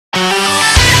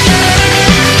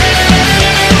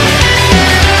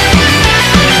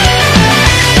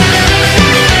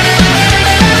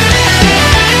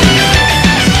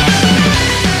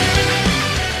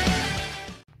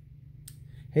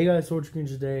Hey guys, SUBREDDIT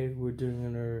today. We're doing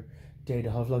another day to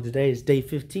vlog. Today is day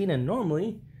 15, and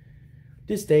normally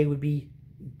this day would be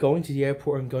going to the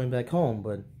airport and going back home,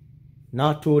 but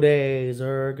not today,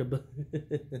 Zerg.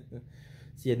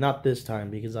 So yeah, not this time,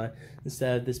 because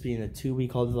instead of this being a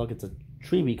 2-week holiday vlog, it's a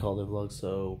 3-week holiday vlog.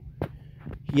 So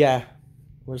yeah,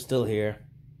 we're still here.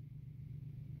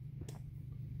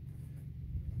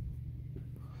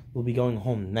 We'll be going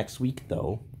home next week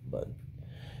though, but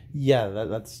yeah,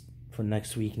 that's for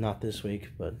next week, not this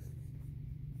week. But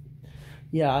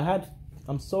yeah,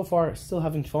 I'm so far still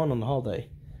having fun on the holiday.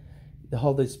 The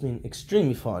holiday's been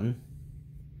extremely fun.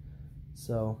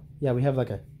 So yeah, we have like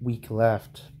a week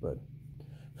left, but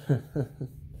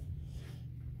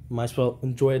might as well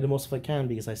enjoy it the most if I can,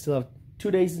 because I still have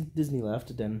 2 days in Disney left.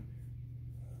 And then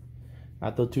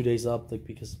add those 2 days up, like,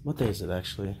 because what day is it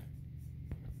actually?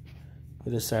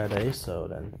 It is Saturday, so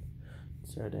then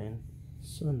Saturday and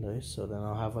Sunday, so then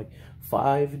I'll have like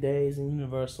 5 days in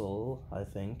Universal, I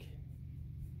think.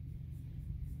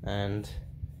 And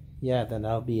yeah, then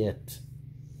that'll be it.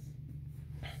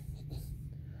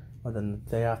 And then the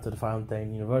day after the final day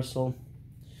in Universal,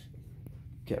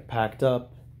 get packed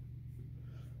up,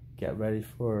 get ready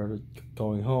for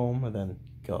going home, and then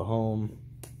go home.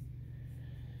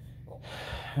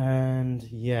 And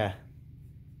yeah,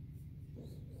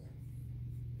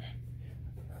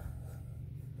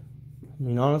 I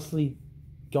mean, honestly,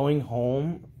 going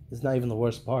home is not even the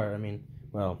worst part. I mean,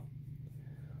 well,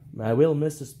 I will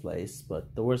miss this place,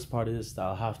 but the worst part is that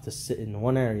I'll have to sit in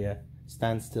one area,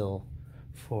 stand still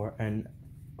for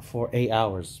 8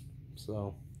 hours.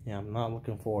 So yeah, I'm not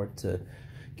looking forward to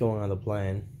going on the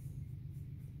plane.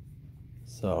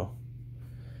 So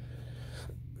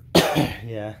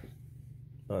yeah,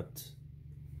 but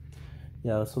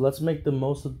yeah, so let's make the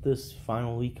most of this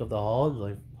final week of the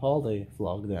holiday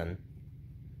vlog then.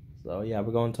 So yeah,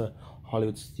 we're going to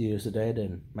Hollywood Studios today,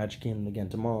 then Magic Kingdom again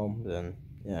tomorrow, then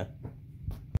yeah.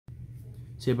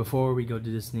 So yeah, before we go to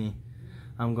Disney,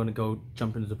 I'm gonna go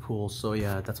jump into the pool. So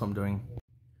yeah, that's what I'm doing.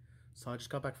 So I just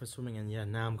got back from swimming, and yeah,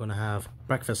 now I'm gonna have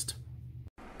breakfast.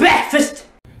 Breakfast!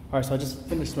 Alright, so I just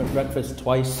finished my breakfast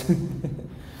twice.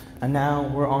 And now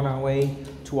we're on our way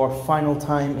to our final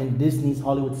time in Disney's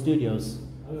Hollywood Studios.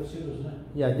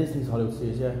 Yeah, Disney's Hollywood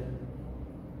Studios, yeah.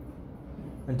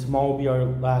 And tomorrow will be our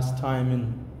last time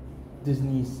in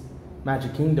Disney's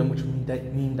Magic Kingdom, which means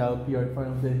that'll be our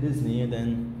final day in Disney. And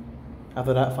then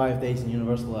after that, 5 days in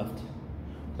Universal left.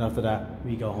 And after that,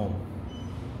 we go home.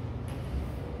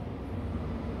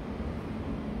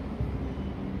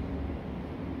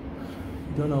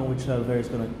 Don't know which elevator is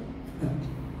gonna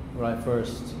arrive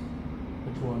first.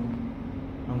 Which one?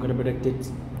 I'm gonna predict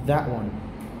it's that one,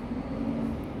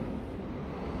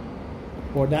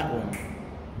 or that one,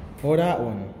 or that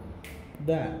one,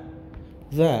 that.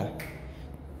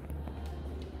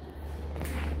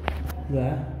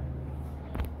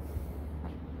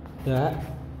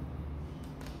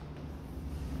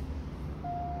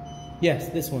 Yes,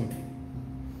 this one.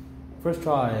 First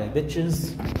try,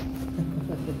 bitches.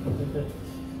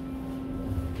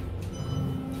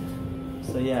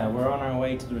 So yeah, we're on our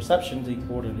way to the reception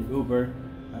to order the Uber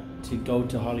to go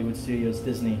to Hollywood Studios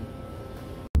Disney.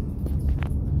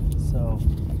 So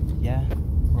yeah,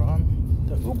 we're on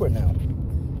the Uber now,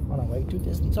 on our way to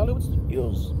Disney's Hollywood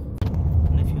Studios.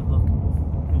 And if you look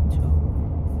into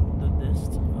the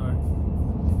distance, or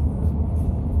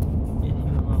if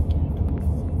you look into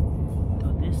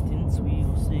the distance, we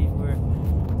will see we're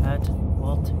at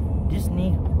Walt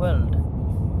Disney World.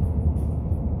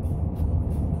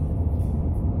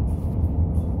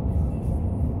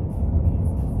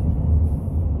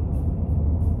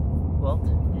 Walt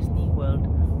Disney World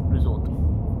Resort.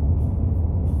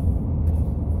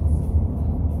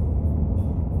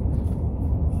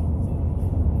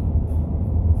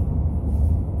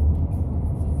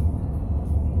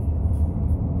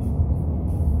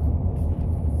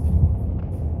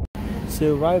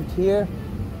 So arrived here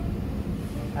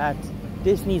at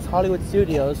Disney's Hollywood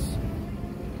Studios,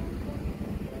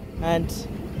 and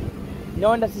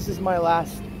knowing that this is my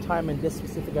last time in this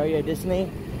specific area of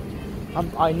Disney,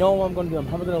 I know what I'm going to do. I'm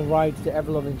probably going to ride the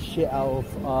ever-loving shit out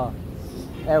of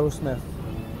Aerosmith.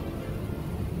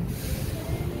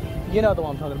 You know the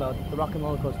one I'm talking about, the rock and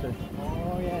roller coaster.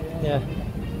 Oh yeah.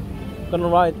 Gonna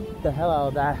ride the hell out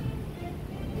of that.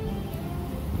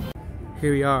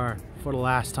 Here we are for the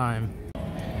last time.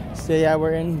 So yeah,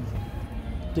 we're in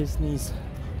Disney's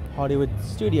Hollywood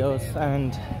Studios,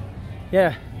 and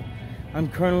yeah, I'm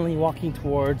currently walking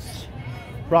towards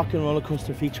Rock and Roller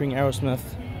Coaster featuring Aerosmith.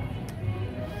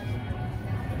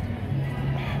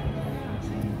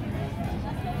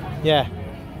 Yeah,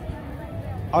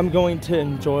 I'm going to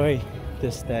enjoy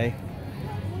this day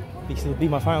because it'll be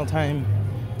my final time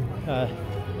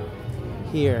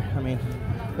here. I mean,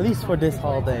 at least for this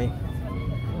holiday.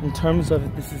 In terms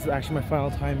of this is actually my final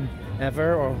time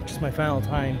ever, or just my final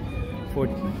time for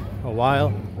a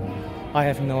while, I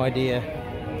have no idea.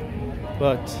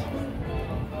 But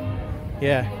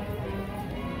yeah,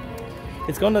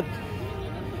 it's gonna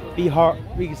be hard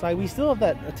because we still have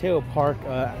that Ateo Park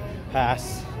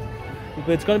pass, but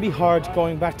it's gonna be hard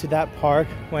going back to that park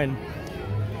when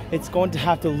it's going to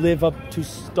have to live up to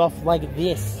stuff like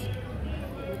this.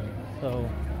 So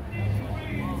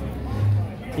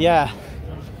yeah,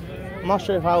 I'm not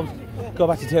sure if I'll go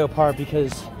back to Ateo Park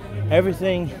because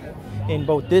everything in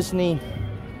both Disney,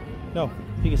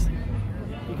 because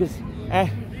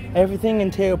everything in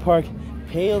Ateo Park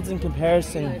pales in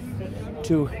comparison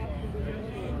to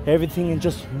everything in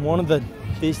just one of the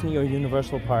Disney or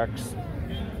Universal parks.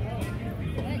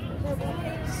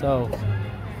 So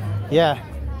yeah,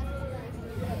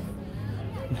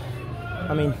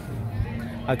 I mean,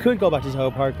 I could go back to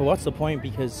Ateo Park, but what's the point?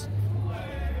 Because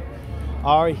you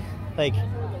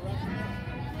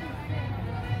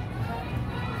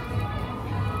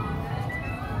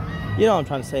know what I'm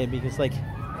trying to say, because like,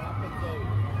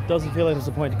 it doesn't feel like there's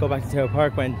a point to go back to Ateo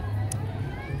Park when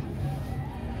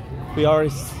we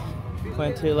already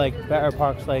went to like better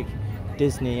parks like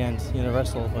Disney and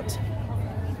Universal. But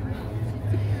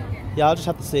yeah, I'll just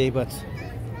have to see. But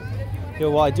you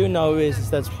know, what I do know is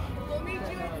that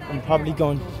I'm probably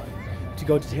going to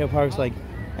go to Ateo Parks like,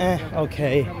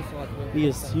 okay.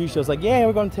 Because usually I was like, yeah,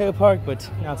 we're going to Ateo Park, but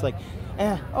now it's like,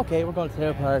 okay, we're going to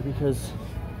Ateo Park, because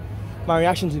my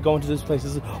reaction to going to this place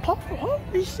is, oh,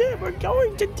 holy shit, we're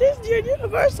going to Disney and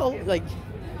Universal, like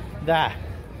that.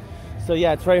 So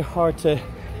yeah, it's very hard to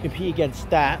compete against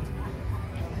that,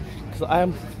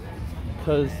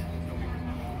 because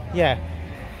yeah,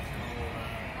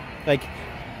 like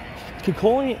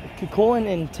Kikoin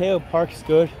and Ateo Park is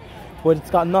good, but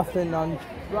it's got nothing on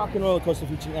Rock and Roller Coaster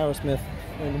featuring Aerosmith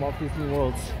in Walt Disney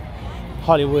World's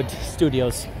Hollywood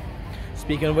Studios.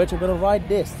 Speaking of which, I'm gonna ride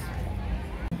this.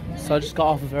 So I just got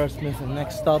off of Aerosmith, and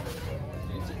next stop,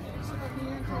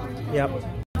 yep,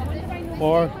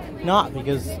 or not,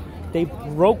 because they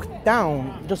broke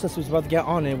down just as we was about to get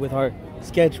on it with our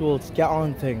scheduled get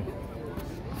on thing.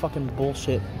 Fucking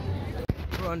bullshit.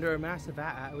 We're under a massive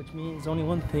AT, which means only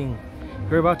one thing: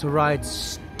 we're about to ride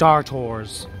Star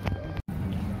Tours.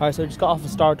 Alright, so we just got off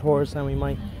of Star Tours, and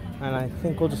I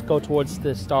think we'll just go towards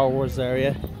the Star Wars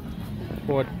area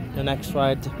for the next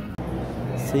ride.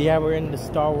 So yeah, we're in the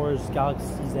Star Wars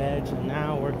Galaxy's Edge, and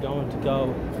now we're going to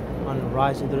go on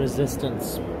Rise of the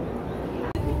Resistance.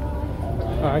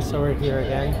 Alright, so we're here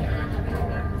again,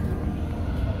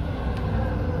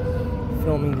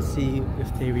 filming to see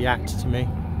if they react to me.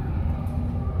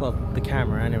 Well, the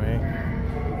camera anyway.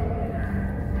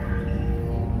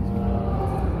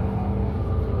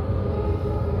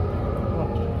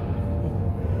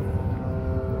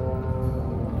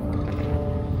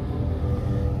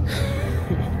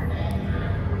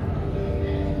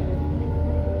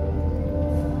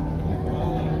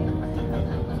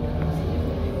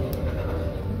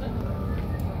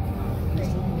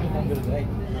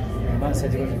 Man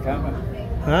said you got your camera.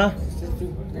 Huh?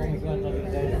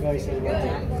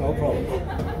 GoPro.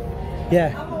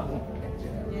 Yeah.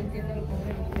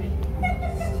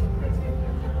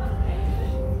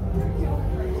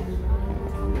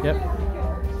 Yep.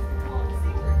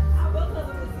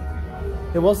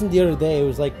 It wasn't the other day, it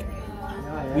was like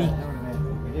We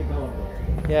did go.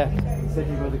 yeah. You said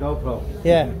you got the GoPro.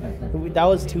 Yeah. That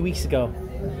was 2 weeks ago.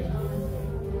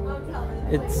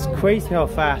 It's crazy how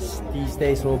fast these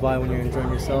days roll by when you're enjoying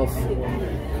yourself. So.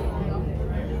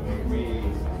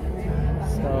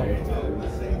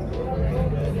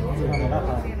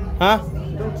 Huh?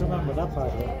 You don't remember that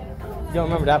part, though. You don't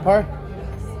remember that part?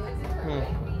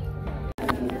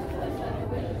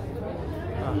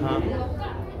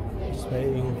 Just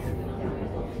waiting.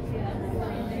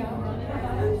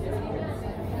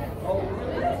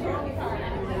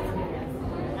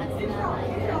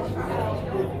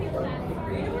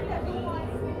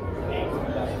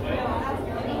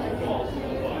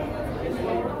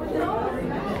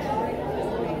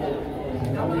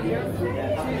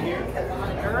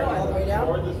 All the way down.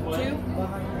 Or this way,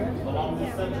 along the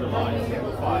center line,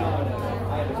 single file.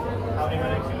 How many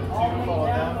minutes? 2, follow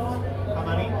down. How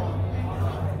many?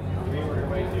 3, we're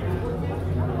way 2.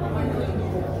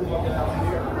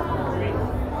 3.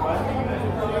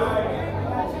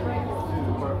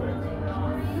 Perfect.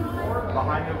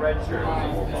 Behind the red shirt.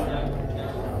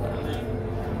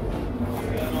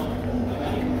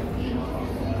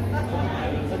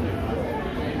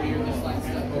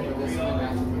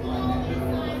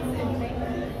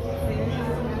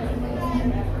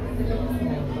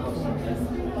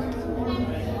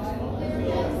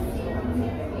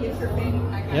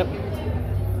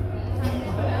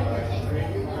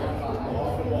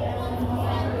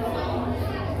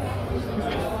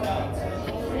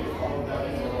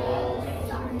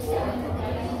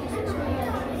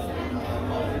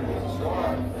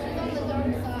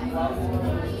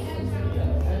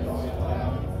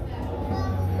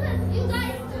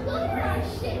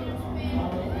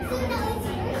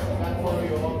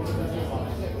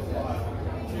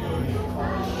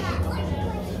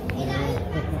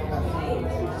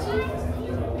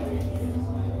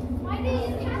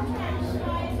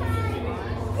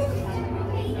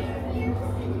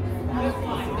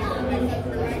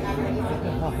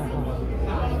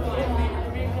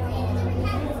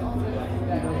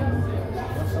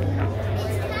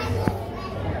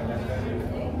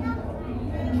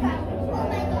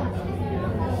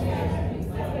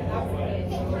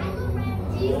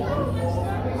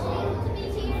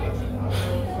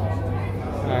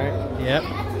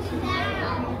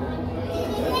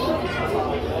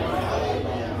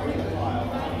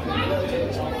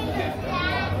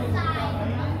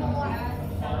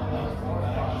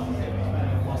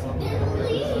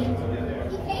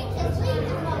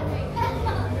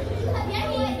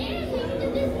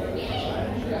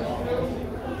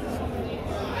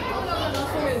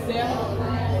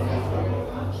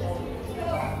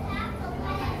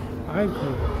 Alright,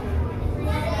 cool.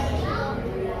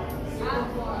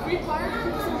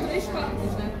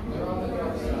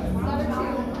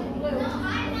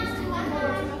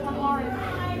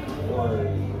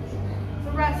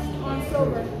 The rest on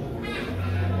silver.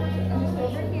 And just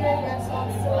over here, yes, on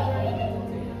silver.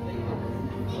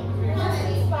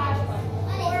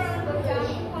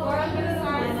 Or on the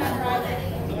side, that's right.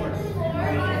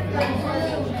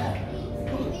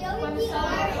 When the silver opens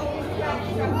back,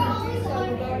 so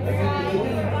we go to the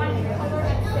find the color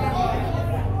and stand.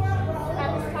 At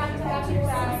this time, to have your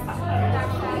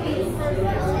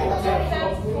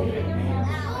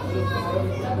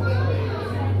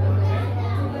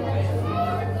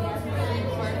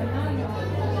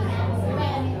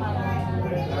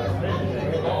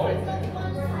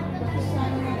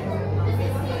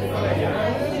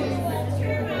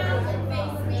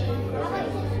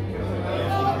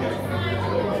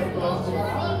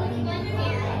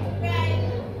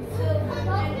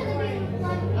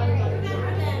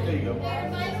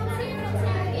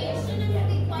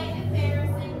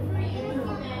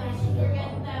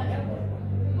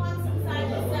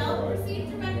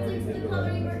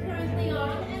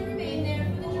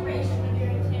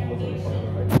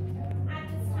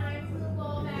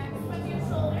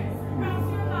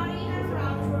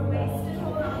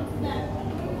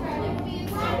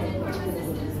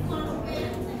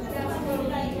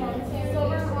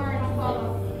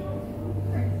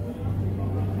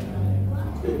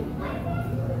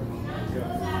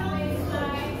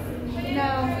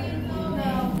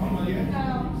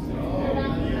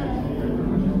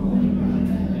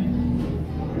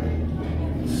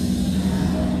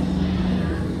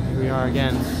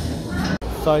Again.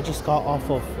 So I just got off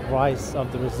of Rise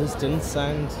of the Resistance,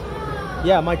 and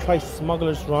yeah, I might try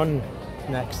Smuggler's Run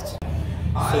next.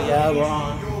 So yeah,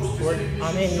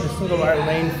 I'm in the single rider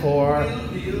lane for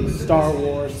Star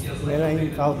Wars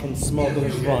Millennium Falcon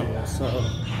Smuggler's Run. So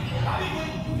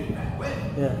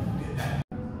yeah,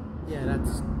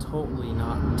 that's totally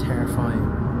not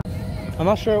terrifying. I'm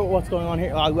not sure what's going on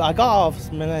here. I got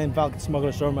off Millennium Falcon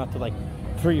Smuggler's Run after like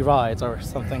 3 rides or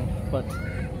something, but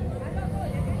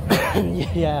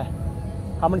yeah.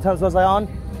 How many times was I on?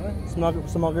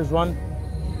 Smuggler's Run?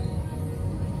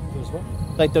 What?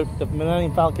 Like the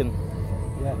Millennium Falcon?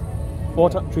 Yeah.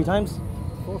 3 times?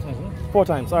 4 times, isn't it? 4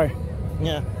 times, sorry.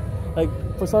 Yeah. Like,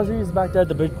 for some reason back there,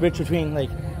 the bridge between like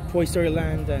Toy Story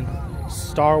Land and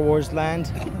Star Wars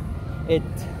Land, it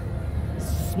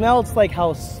smells like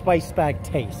how Spice Bag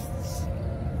tastes.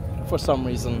 For some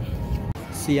reason.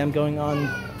 See, I'm going on.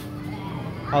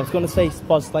 I was going to say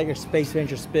Buzz Lightyear Space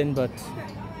Ranger Spin, but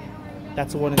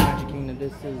that's the one in Magic Kingdom.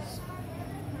 This is,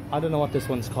 I don't know what this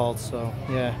one's called, so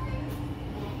yeah.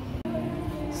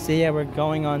 So yeah, we're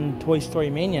going on Toy Story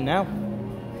Mania now.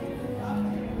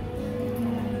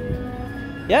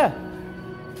 Yeah.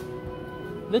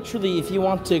 Literally, if you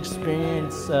want to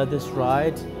experience this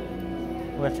ride,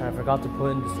 which I forgot to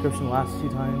put in the description the last few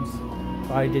times,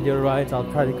 I did the other rides, I'll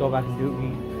try to go back and do it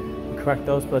and correct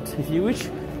those, but if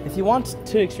you want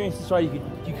to experience this ride,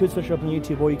 you could search it up on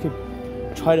YouTube, or you could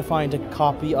try to find a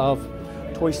copy of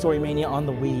Toy Story Mania on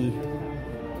the Wii.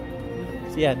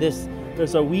 So yeah, there's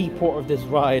a Wii port of this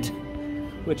ride,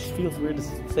 which feels weird to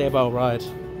say about ride.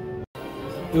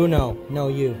 No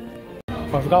you.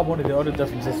 I forgot one of the other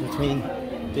differences between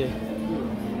the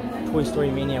Toy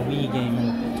Story Mania Wii game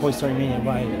and Toy Story Mania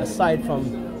ride, aside from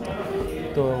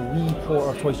the Wii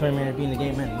port of Toy Story Mania being the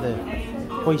game and the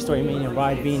Toy Story Mania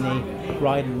ride being a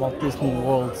ride in Walt Disney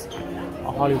World's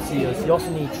Hollywood Studios. You also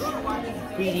need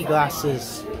 3D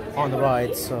glasses on the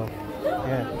ride, so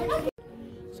yeah.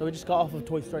 So we just got off of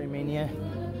Toy Story Mania,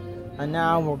 and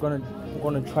now we're gonna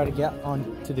try to get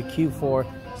on to the queue for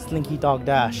Slinky Dog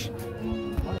Dash.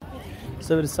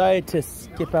 So we decided to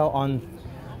skip out on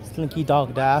Slinky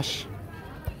Dog Dash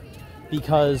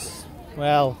because,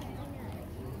 well,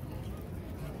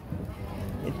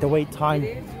 the wait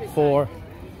time for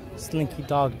Slinky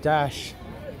Dog Dash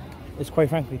is quite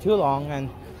frankly too long, and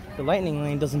the lightning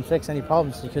lane doesn't fix any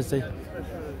problems because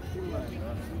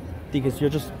you'll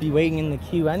just be waiting in the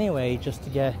queue anyway just to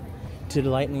get to the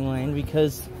lightning lane,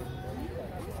 because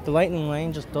the lightning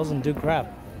lane just doesn't do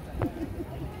crap.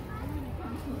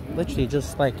 Literally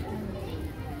just like,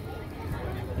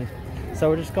 so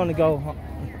we're just gonna go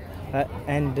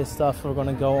end this stuff. We're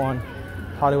gonna go on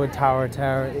Hollywood Tower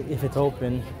if it's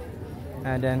open,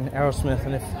 and then Aerosmith,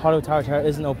 and if Hollywood Tower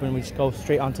isn't open, we just go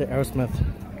straight onto Aerosmith.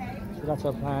 So that's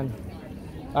our plan.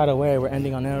 Either way, we're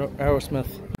ending on Aerosmith.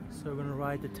 So we're gonna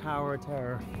ride the Tower of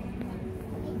Terror.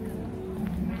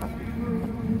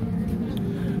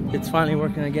 it's finally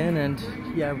working again, and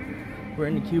yeah, we're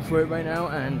in the queue for it right now,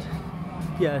 and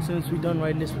yeah, as soon as we're done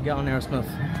riding this, we'll get on Aerosmith.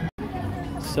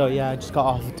 So yeah, I just got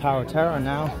off of Tower Terror, and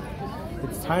now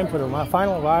it's time for the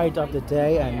final ride of the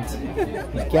day,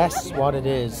 and guess what it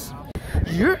is?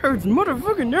 Yeah, it's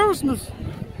motherfucking Aerosmith!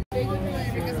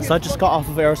 So I just got off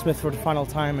of Aerosmith for the final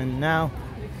time, and now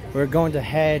we're going to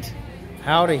head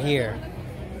out of here.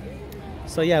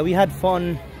 So yeah, we had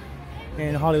fun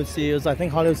in Hollywood Studios. I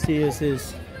think Hollywood Studios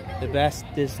is the best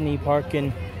Disney park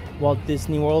in Walt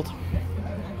Disney World.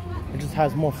 It just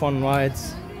has more fun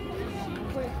rides.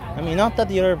 I mean, not that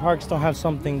the other parks don't have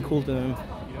something cool to them.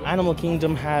 Animal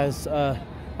Kingdom has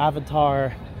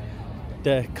Avatar,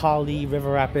 the Kali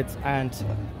River Rapids, and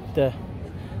the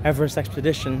Everest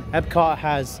Expedition. Epcot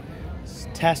has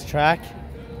Test Track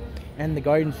and the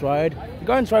Guidance Ride. The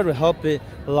Guidance Ride would help it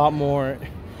a lot more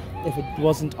if it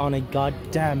wasn't on a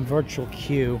goddamn virtual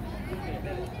queue.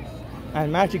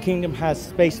 And Magic Kingdom has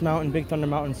Space Mountain, Big Thunder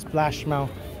Mountain, Splash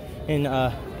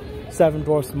Mountain, Seven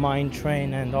Dwarfs Mine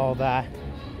Train, and all that.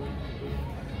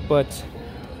 But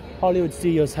Hollywood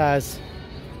Studios has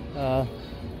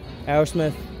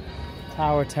Aerosmith,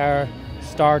 Tower Terror,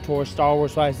 Star Tours, Star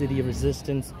Wars Rise of the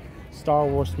Resistance, Star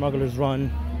Wars Smuggler's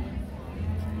Run,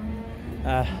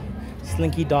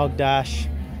 Slinky Dog Dash,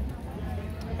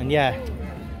 and yeah,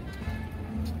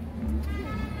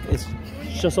 it's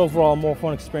just overall a more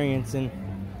fun experience in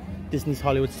Disney's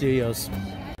Hollywood Studios.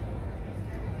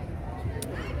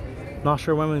 Not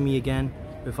sure when we'll meet again.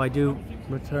 If I do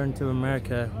return to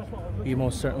America, you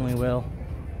most certainly will.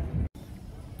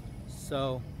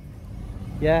 So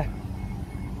yeah,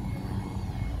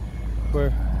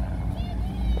 we're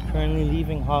currently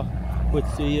leaving Hollywood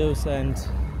Studios, and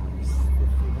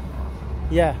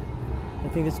yeah, I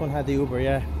think this one had the Uber.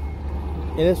 Yeah,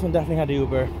 this one definitely had the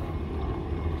Uber.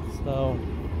 So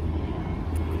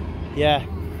yeah,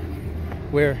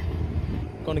 we're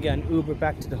gonna get an Uber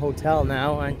back to the hotel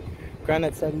now, and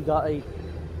Granite said he got a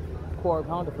quarter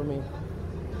pounder for me.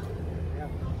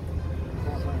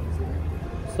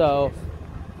 So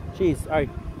cheese, alright,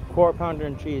 quarter pounder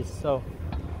and cheese. So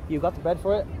you got the bread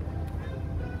for it?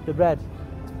 The bread.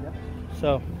 Yep.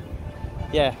 So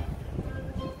yeah.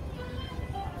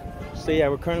 So yeah,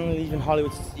 we're currently leaving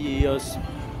Hollywood Studios.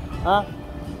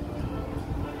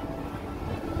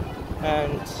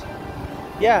 And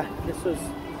yeah, this was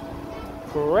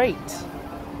great.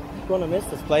 I'm gonna miss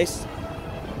this place.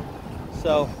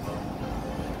 So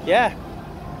yeah,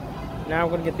 now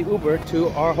we're gonna get the Uber to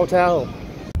our hotel.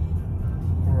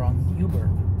 We're on the Uber.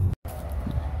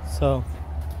 So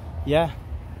yeah,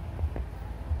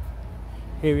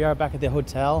 here we are back at the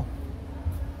hotel,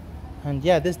 and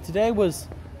yeah, today was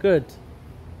good.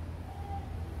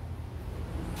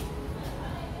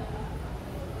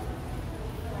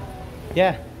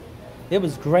 Yeah, it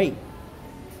was great.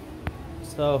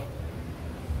 So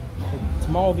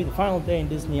tomorrow will be the final day in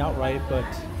Disney outright, but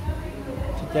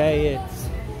today it's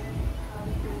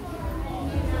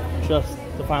just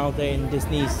the final day in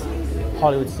Disney's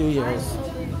Hollywood Studios.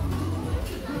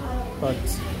 But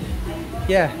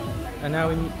yeah, and now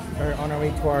we are on our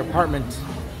way to our apartment.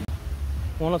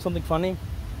 Want to know something funny?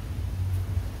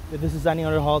 If this is any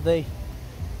other holiday,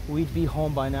 we'd be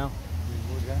home by now.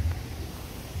 We would, yeah.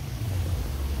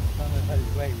 If had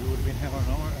his way, we would have been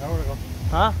home an hour ago.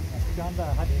 Huh? If John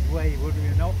had his way, he would have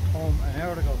been home an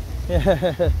hour ago.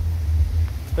 Yeah.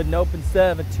 But nope,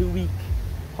 instead of a 2-week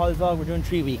holiday vlog, we're doing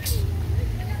 3 weeks.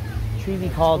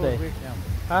 3-week holiday.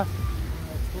 Huh?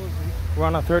 We're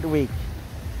on our 3rd week.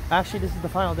 Actually, this is the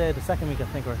final day of the 2nd week, I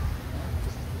think.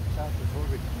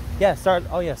 Yeah, start the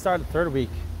 3rd week.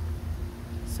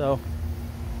 So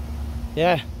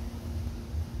yeah.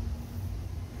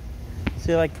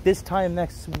 So like this time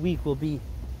next week we'll be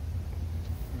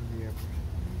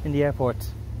in the airport.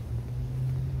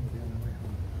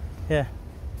 Yeah.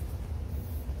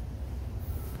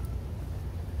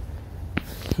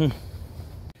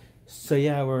 So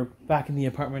yeah, we're back in the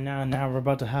apartment now, and now we're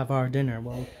about to have our dinner.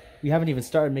 Well, we haven't even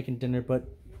started making dinner, but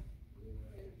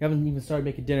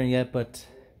yet, but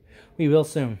we will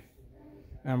soon.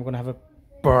 And we're gonna have a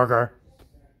burger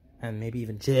and maybe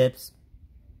even chips.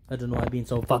 I don't know why I'm being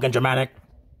so fucking dramatic.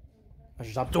 I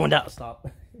should stop doing that. Stop.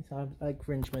 I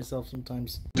cringe myself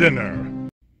sometimes. Dinner.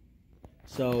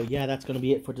 So yeah, that's gonna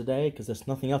be it for today because there's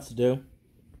nothing else to do.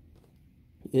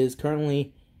 It is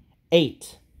currently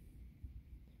 8.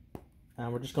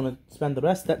 And we're just gonna spend the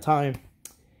rest of that time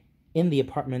in the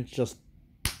apartment just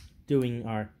doing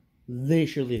our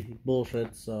leisurely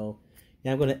bullshit. So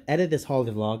yeah, I'm gonna edit this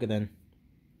holiday vlog and then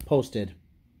post it.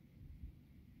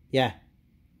 Yeah.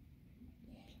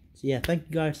 So yeah, thank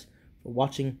you guys for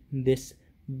watching this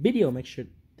video. Make sure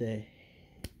to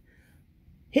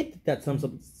hit that thumbs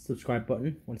up, subscribe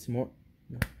button. Want to see more?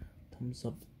 No. Thumbs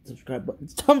up, subscribe button.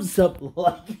 Thumbs up,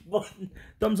 like button.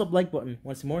 Thumbs up, like button.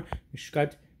 Want to see more? You're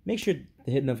subscribed. Make sure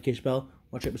to hit the notification bell.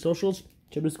 Watch out my socials.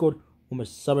 Check the Discord. Or my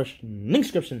subreddit link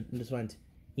description. And just find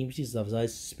EMGG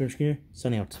GGs.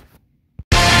 Signing out.